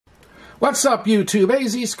What's up, YouTube?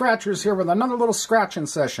 AZ Scratchers here with another little scratching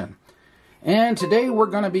session. And today we're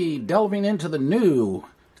going to be delving into the new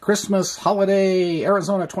Christmas Holiday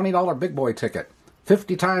Arizona $20 Big Boy ticket.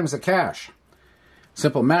 50 times the cash.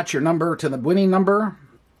 Simple, match your number to the winning number,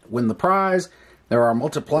 win the prize. There are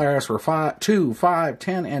multipliers for 2, 5,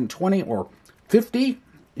 10, and 20 or 50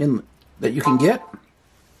 that you can get.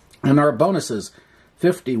 And there are bonuses,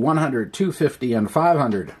 50, 100, 250, and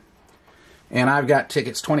 500. And I've got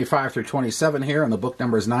tickets 25 through 27 here, and the book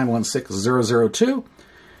number is 916002.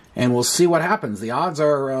 And we'll see what happens. The odds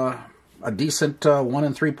are a decent 1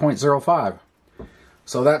 in 3.05.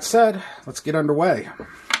 So that said, let's get underway.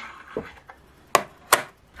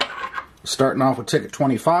 Starting off with ticket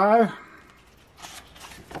 25.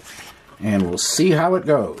 And we'll see how it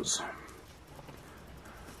goes.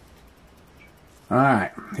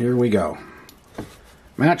 Alright, here we go.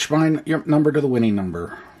 Match your number to the winning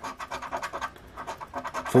number.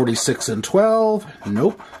 46 and 12,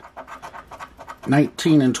 nope.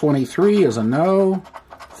 19 and 23 is a no.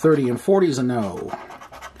 30 and 40 is a no.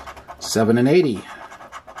 7 and 80.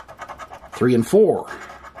 3 and 4.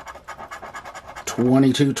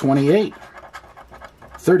 22, 28.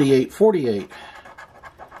 38, 48.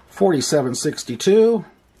 47, 62.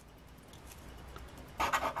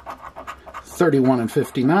 31 and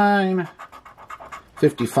 59.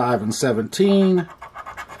 55 and 17.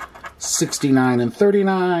 69 and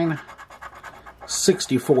 39,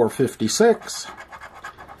 64, 56,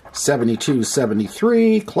 72,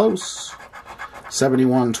 73, close,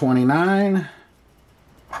 71, 29,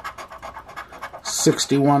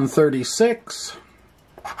 61, 36,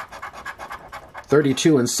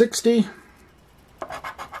 32 and 60,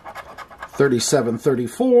 37,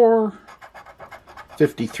 34,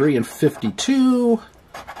 53 and 52,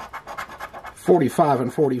 45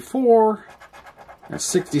 and 44, That's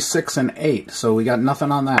 66 and 8, so we got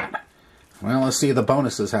nothing on that. Well, let's see, the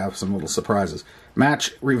bonuses have some little surprises.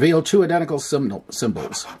 Match, reveal 2 identical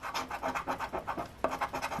symbols.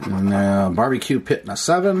 And barbecue pit and a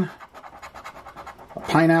 7. A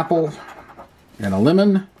pineapple and a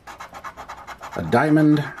lemon. A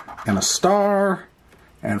diamond and a star.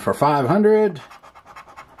 And for 500,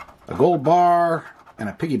 a gold bar and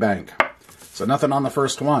a piggy bank. So nothing on the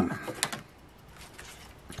first one.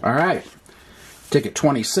 All right. Ticket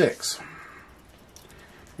 26.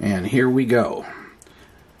 And here we go.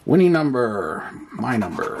 Winning number, my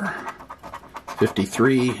number,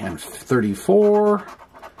 53 and 34,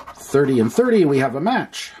 30 and 30, we have a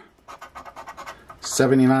match.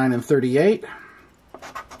 79 and 38,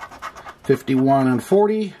 51 and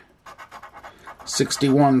 40,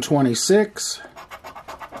 61, 26,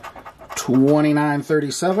 29,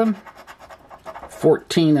 37,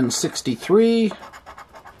 14 and 63,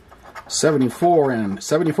 74 and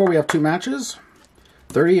 74, we have 2 matches.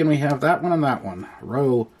 30 and we have that one and that one.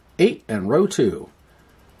 Row 8 and row 2.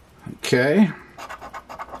 Okay.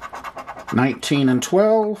 19 and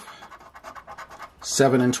 12.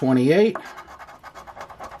 7 and 28.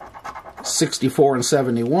 64 and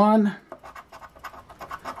 71.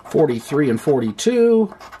 43 and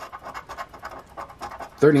 42.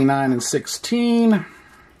 39 and 16.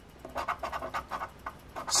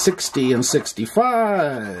 60 and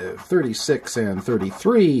 65. 36 and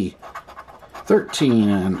 33. 13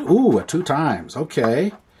 and, ooh, a 2 times.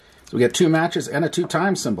 Okay. So we get 2 matches and a 2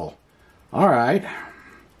 times symbol. All right.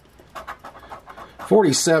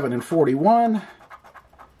 47 and 41.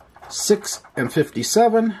 6 and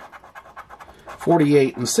 57.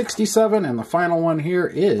 48 and 67. And the final one here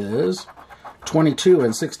is 22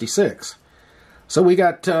 and 66. So we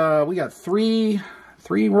got 3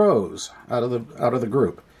 rows out of the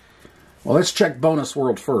group. Well, let's check Bonus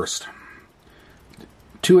World first.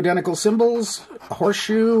 2 identical symbols, a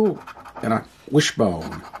horseshoe and a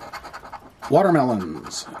wishbone,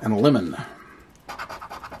 watermelons and a lemon,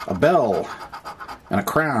 a bell and a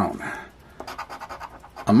crown,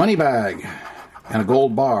 a money bag and a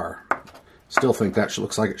gold bar. Still think that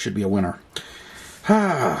looks like it should be a winner.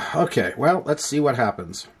 Okay, well, let's see what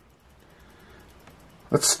happens.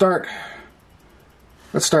 Let's start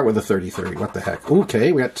with the 30-30. What the heck?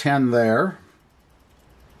 Okay, we got 10 there.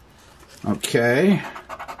 Okay.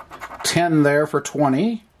 10 there for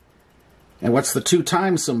 20. And what's the 2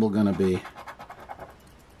 times symbol going to be?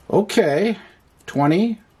 Okay.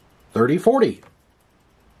 20, 30, 40.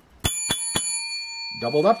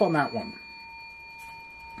 Doubled up on that one.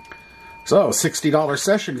 So, $60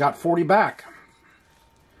 session, got 40 back.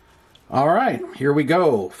 All right, here we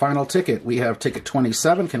go. Final ticket. We have ticket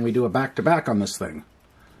 27. Can we do a back-to-back on this thing?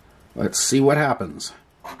 Let's see what happens.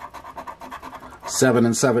 7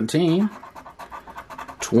 and 17.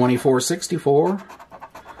 24, 64.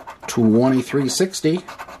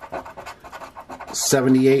 23.60,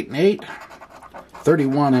 78 and 8,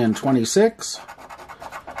 31 and 26,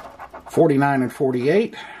 49 and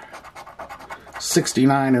 48,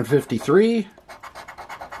 69 and 53,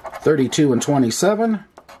 32 and 27,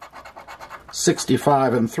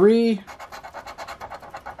 65 and 3,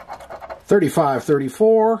 35,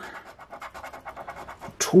 34,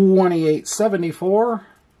 28, 74,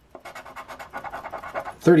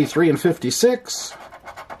 33 and 56,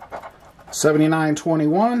 79,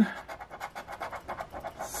 21,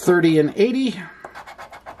 30 and 80,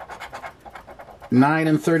 9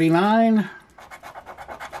 and 39,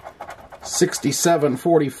 67,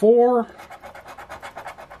 44,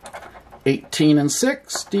 18 and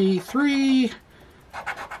 63,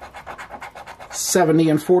 70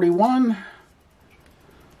 and 41,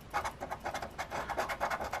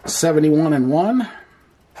 71 and 1,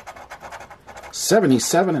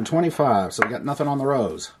 77 and 25. So we got nothing on the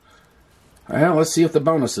rows. Well, let's see if the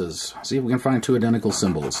bonuses. See if we can find two identical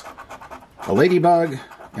symbols. A ladybug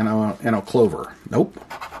and a clover. Nope.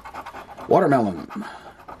 Watermelon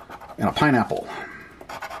and a pineapple.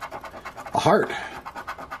 A heart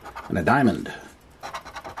and a diamond.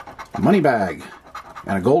 A money bag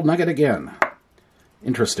and a gold nugget again.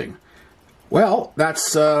 Interesting. Well,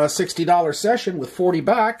 that's a $60 session with 40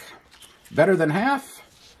 back. Better than half.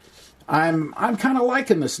 I'm kind of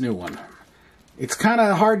liking this new one. It's kind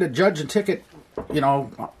of hard to judge a ticket, you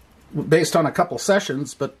know, based on a couple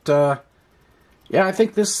sessions, but yeah, I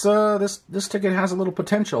think this ticket has a little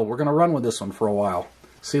potential. We're going to run with this one for a while.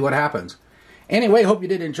 See what happens. Anyway, hope you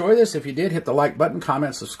did enjoy this. If you did, hit the like button,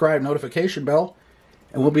 comment, subscribe, notification bell,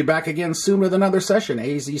 and we'll be back again soon with another session.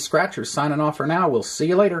 AZ Scratchers signing off for now. We'll see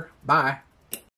you later. Bye.